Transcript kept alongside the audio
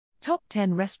Top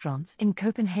 10 restaurants in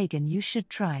Copenhagen you should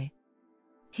try.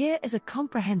 Here is a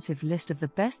comprehensive list of the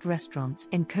best restaurants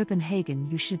in Copenhagen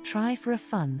you should try for a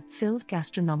fun-filled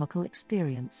gastronomical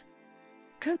experience.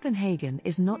 Copenhagen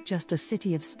is not just a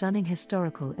city of stunning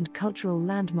historical and cultural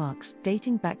landmarks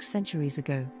dating back centuries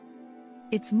ago.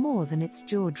 It's more than its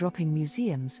jaw-dropping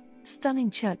museums,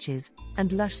 stunning churches,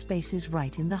 and lush spaces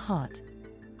right in the heart.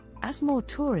 As more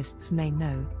tourists may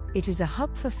know, it is a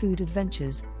hub for food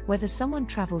adventures, whether someone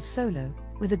travels solo,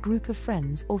 with a group of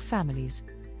friends or families.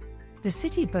 The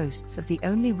city boasts of the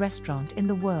only restaurant in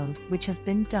the world which has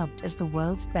been dubbed as the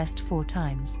world's best 4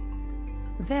 times.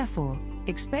 Therefore,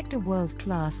 expect a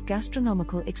world-class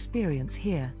gastronomical experience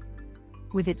here.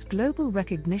 With its global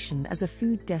recognition as a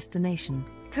food destination,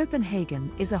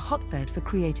 Copenhagen is a hotbed for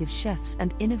creative chefs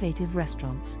and innovative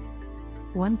restaurants.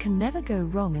 One can never go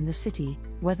wrong in the city,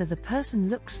 whether the person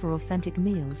looks for authentic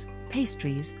meals,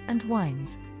 pastries, and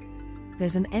wines.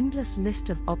 There's an endless list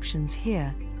of options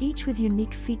here, each with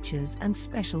unique features and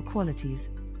special qualities.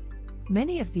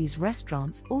 Many of these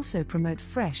restaurants also promote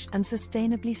fresh and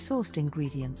sustainably sourced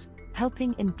ingredients,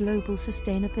 helping in global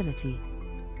sustainability.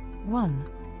 1.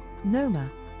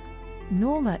 Noma.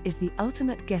 Noma is the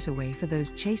ultimate getaway for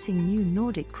those chasing new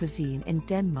Nordic cuisine in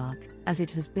Denmark, as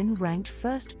it has been ranked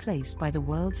first place by the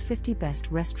world's 50 best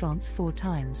restaurants 4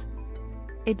 times.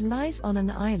 It lies on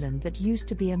an island that used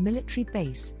to be a military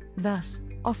base, thus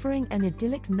offering an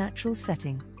idyllic natural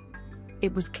setting.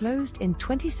 It was closed in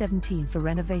 2017 for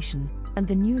renovation, and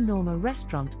the new Noma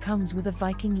restaurant comes with a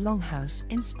Viking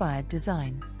longhouse-inspired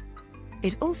design.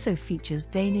 It also features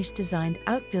Danish-designed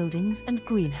outbuildings and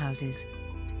greenhouses.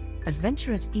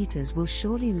 Adventurous eaters will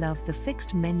surely love the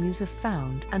fixed menus of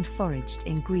found and foraged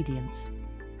ingredients.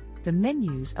 The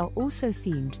menus are also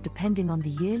themed depending on the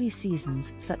yearly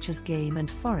seasons, such as game and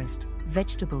forest,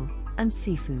 vegetable, and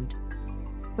seafood.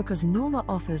 Because Noma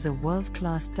offers a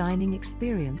world-class dining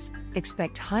experience,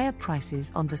 expect higher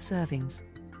prices on the servings.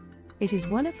 It is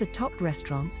one of the top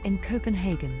restaurants in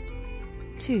Copenhagen.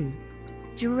 2.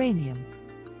 Geranium.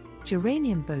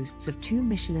 Geranium boasts of 2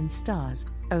 Michelin stars,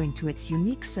 owing to its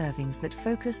unique servings that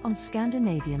focus on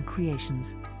Scandinavian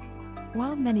creations.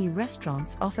 While many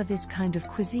restaurants offer this kind of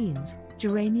cuisines,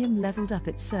 Geranium leveled up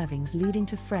its servings, leading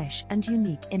to fresh and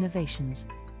unique innovations.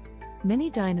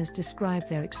 Many diners describe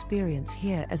their experience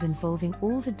here as involving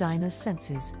all the diner's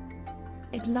senses.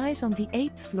 It lies on the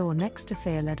 8th floor next to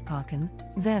Fjelledparken,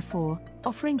 therefore,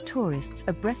 offering tourists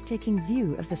a breathtaking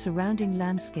view of the surrounding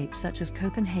landscape such as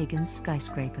Copenhagen's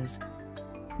skyscrapers.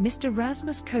 Mr.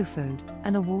 Rasmus Kofod,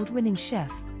 an award-winning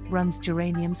chef, runs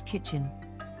Geranium's kitchen.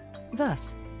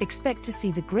 Thus, expect to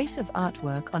see the grace of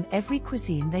artwork on every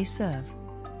cuisine they serve.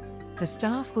 The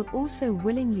staff will also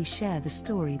willingly share the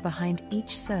story behind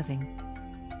each serving.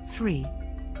 3.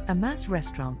 Amass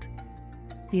Restaurant.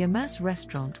 The Amass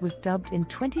Restaurant was dubbed in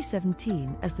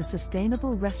 2017 as the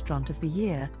Sustainable Restaurant of the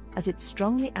Year, as it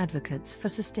strongly advocates for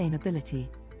sustainability.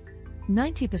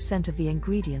 90% of the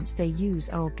ingredients they use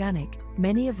are organic,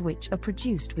 many of which are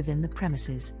produced within the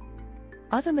premises.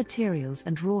 Other materials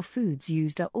and raw foods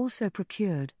used are also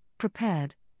procured,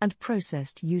 prepared, and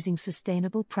processed using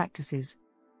sustainable practices.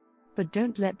 But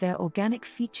don't let their organic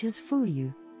features fool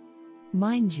you.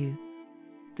 Mind you,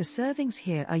 the servings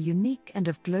here are unique and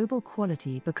of global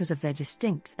quality because of their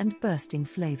distinct and bursting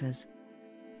flavors.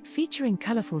 Featuring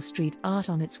colorful street art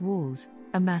on its walls,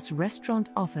 Amass Restaurant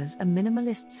offers a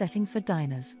minimalist setting for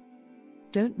diners.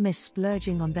 Don't miss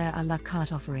splurging on their à la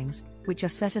carte offerings, which are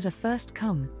set at a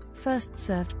first-come,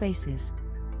 first-served basis.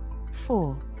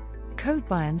 4.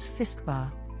 Kødbyens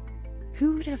Fiskebar.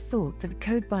 Who would have thought that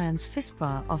Kødbyens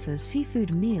Fiskebar offers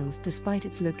seafood meals despite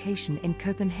its location in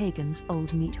Copenhagen's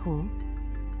Old Meat Hall?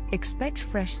 Expect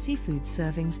fresh seafood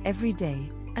servings every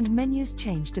day, and menus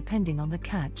change depending on the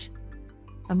catch.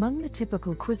 Among the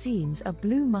typical cuisines are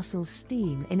blue mussels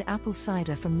steam in apple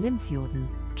cider from Limfjorden,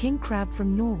 king crab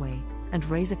from Norway, and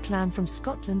razor clam from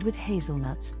Scotland with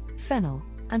hazelnuts, fennel,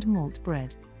 and malt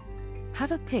bread.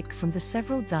 Have a pick from the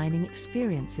several dining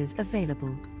experiences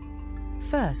available.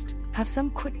 First, have some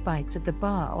quick bites at the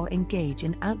bar or engage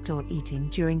in outdoor eating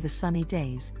during the sunny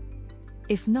days.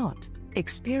 If not,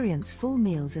 experience full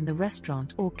meals in the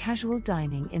restaurant or casual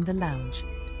dining in the lounge.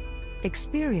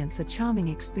 Experience a charming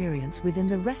experience within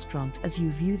the restaurant as you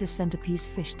view the centerpiece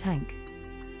fish tank.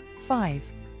 5.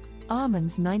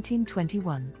 Aamanns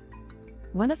 1921.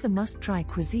 One of the must-try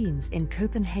cuisines in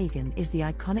Copenhagen is the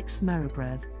iconic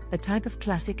smørrebrød, a type of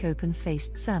classic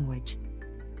open-faced sandwich.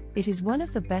 It is one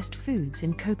of the best foods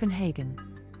in Copenhagen.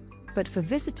 But for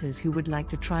visitors who would like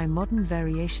to try modern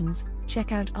variations,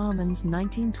 check out Aamanns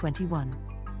 1921.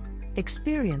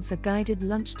 Experience a guided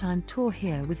lunchtime tour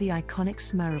here with the iconic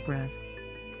smørrebrød.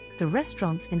 The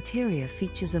restaurant's interior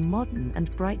features a modern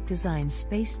and bright design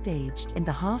space staged in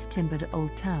the half-timbered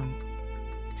Old Town.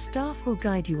 Staff will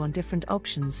guide you on different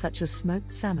options such as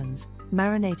smoked salmons,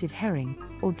 marinated herring,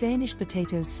 or Danish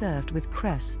potatoes served with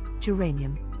cress,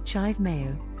 geranium, chive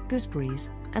mayo, gooseberries,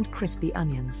 and crispy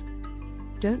onions.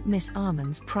 Don't miss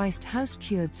Aamanns priced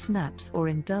house-cured snaps or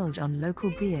indulge on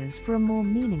local beers for a more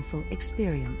meaningful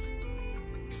experience.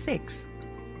 6.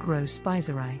 Gro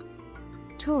Spiseri.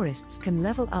 Tourists can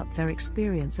level up their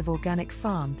experience of organic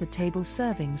farm-to-table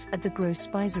servings at the Gro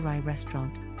Spiseri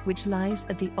restaurant, which lies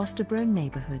at the Osterbro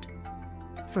neighborhood.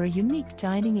 For a unique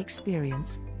dining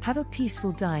experience, have a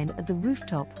peaceful dine at the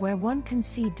rooftop where one can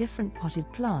see different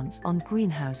potted plants on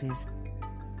greenhouses.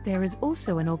 There is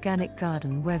also an organic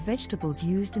garden where vegetables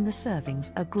used in the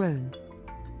servings are grown.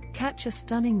 Catch a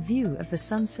stunning view of the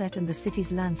sunset and the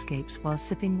city's landscapes while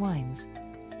sipping wines.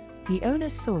 The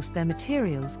owners source their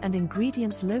materials and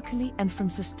ingredients locally and from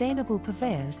sustainable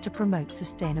purveyors to promote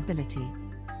sustainability.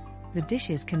 The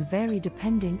dishes can vary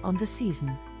depending on the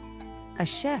season. A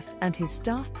chef and his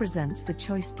staff presents the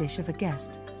choice dish of a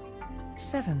guest.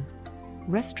 7.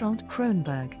 Restaurant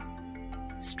Kronborg.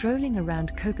 Strolling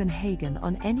around Copenhagen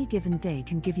on any given day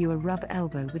can give you a rub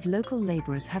elbow with local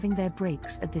laborers having their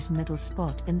breaks at this middle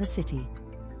spot in the city.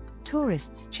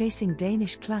 Tourists chasing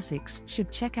Danish classics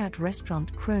should check out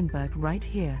Restaurant Kronborg right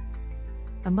here.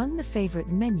 Among the favorite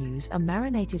menus are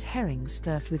marinated herrings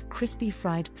stuffed with crispy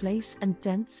fried plaice and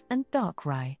dense and dark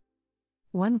rye.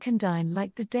 One can dine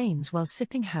like the Danes while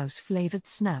sipping house-flavored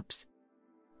snaps.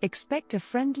 Expect a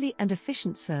friendly and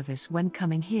efficient service when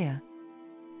coming here.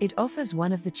 It offers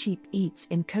one of the cheap eats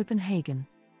in Copenhagen.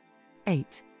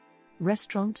 8.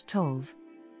 Restaurant Tolv.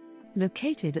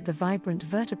 Located at the vibrant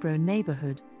Vertebro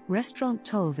neighborhood, Restaurant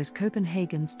Tolv is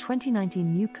Copenhagen's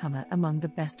 2019 newcomer among the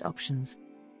best options.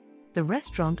 The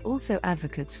restaurant also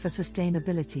advocates for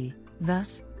sustainability,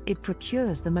 thus, it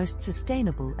procures the most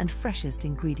sustainable and freshest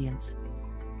ingredients.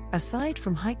 Aside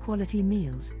from high-quality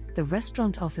meals, the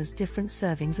restaurant offers different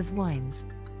servings of wines.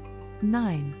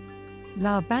 9.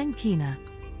 La Banchina.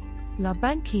 La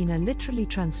Banchina literally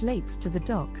translates to the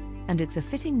dock, and it's a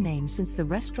fitting name since the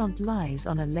restaurant lies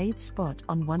on a laid spot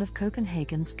on one of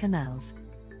Copenhagen's canals.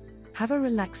 Have a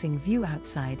relaxing view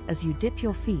outside as you dip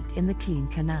your feet in the clean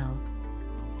canal.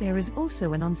 There is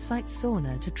also an on-site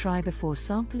sauna to try before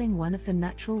sampling one of the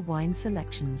natural wine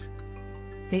selections.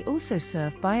 They also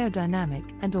serve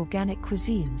biodynamic and organic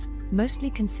cuisines, mostly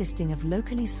consisting of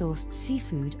locally sourced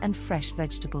seafood and fresh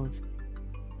vegetables.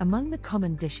 Among the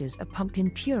common dishes are pumpkin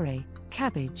puree,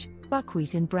 cabbage,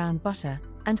 buckwheat in brown butter,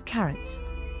 and carrots.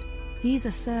 These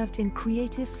are served in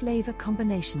creative flavor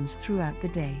combinations throughout the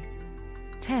day.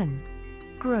 10.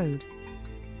 Grød.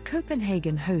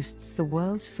 Copenhagen hosts the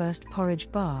world's first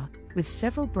porridge bar, with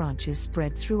several branches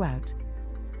spread throughout.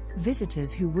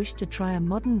 Visitors who wish to try a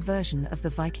modern version of the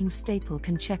Viking staple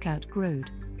can check out Grød.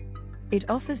 It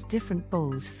offers different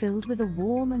bowls filled with a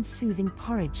warm and soothing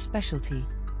porridge specialty.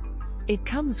 It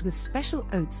comes with special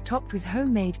oats topped with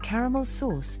homemade caramel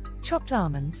sauce, chopped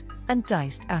almonds, and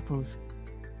diced apples.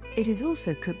 It is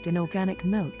also cooked in organic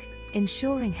milk,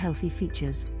 ensuring healthy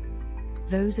features.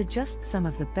 Those are just some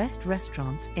of the best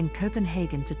restaurants in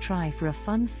Copenhagen to try for a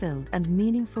fun-filled and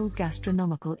meaningful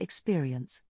gastronomical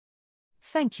experience.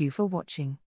 Thank you for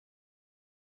watching.